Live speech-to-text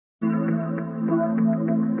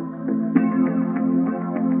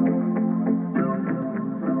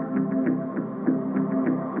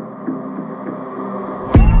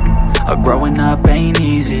Growing up ain't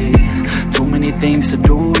easy. Too many things to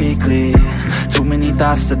do weekly. Too many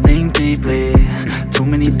thoughts to think deeply. Too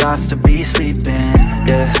many thoughts to be sleeping.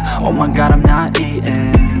 Yeah, oh my God, I'm not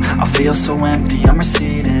eating. I feel so empty, I'm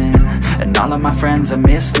receding. And all of my friends are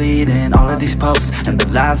misleading. All of these posts and the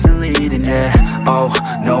lives they're leading. Yeah, oh,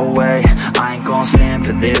 no way, I ain't gon' stand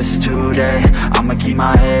for this today. I'ma keep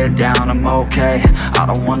my head down, I'm okay. I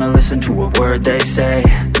don't wanna listen to a word they say.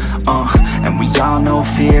 And we all know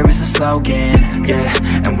fear is the slogan, yeah.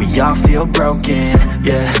 And we all feel broken,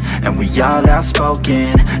 yeah. And we all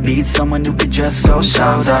outspoken. Need someone who could just so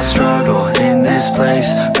shout. Sometimes I struggle in this place.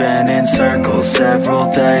 Been in circles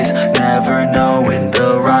several days, never knowing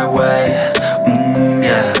the right way.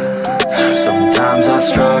 Yeah. Sometimes I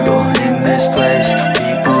struggle in this place.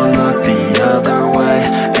 People look the other way,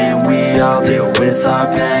 and we all deal with our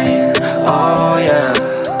pain. Oh yeah.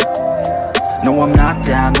 No, I'm not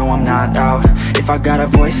down, no, I'm not out. If I got a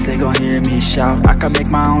voice, they gon' hear me shout. I can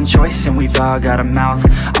make my own choice and we've all got a mouth.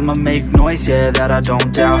 I'ma make noise, yeah, that I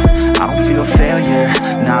don't doubt. I don't feel failure,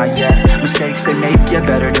 not yet. Mistakes they make, you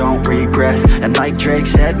better don't regret. And like Drake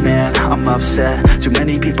said, man, I'm upset. Too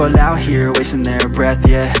many people out here wasting their breath,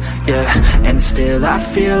 yeah, yeah. And still I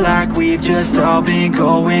feel like we've just all been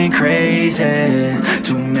going crazy.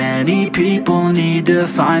 Too many people need to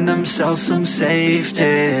find themselves some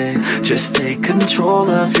safety. Just take control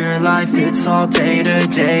of your life, it's all day to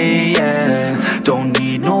day, yeah. Don't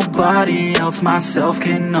need nobody else, myself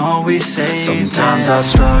can always save. Sometimes I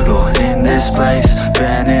struggle in this place.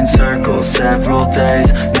 Been in circles several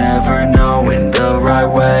days, never knowing the right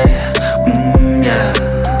way. Yeah.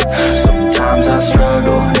 Sometimes I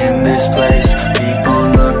struggle in this place. People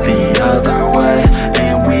look the other way,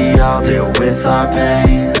 and we all deal with our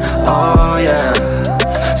pain. Oh yeah.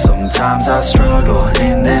 Sometimes I struggle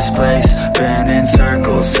in this place. Been in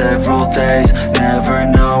circles several days,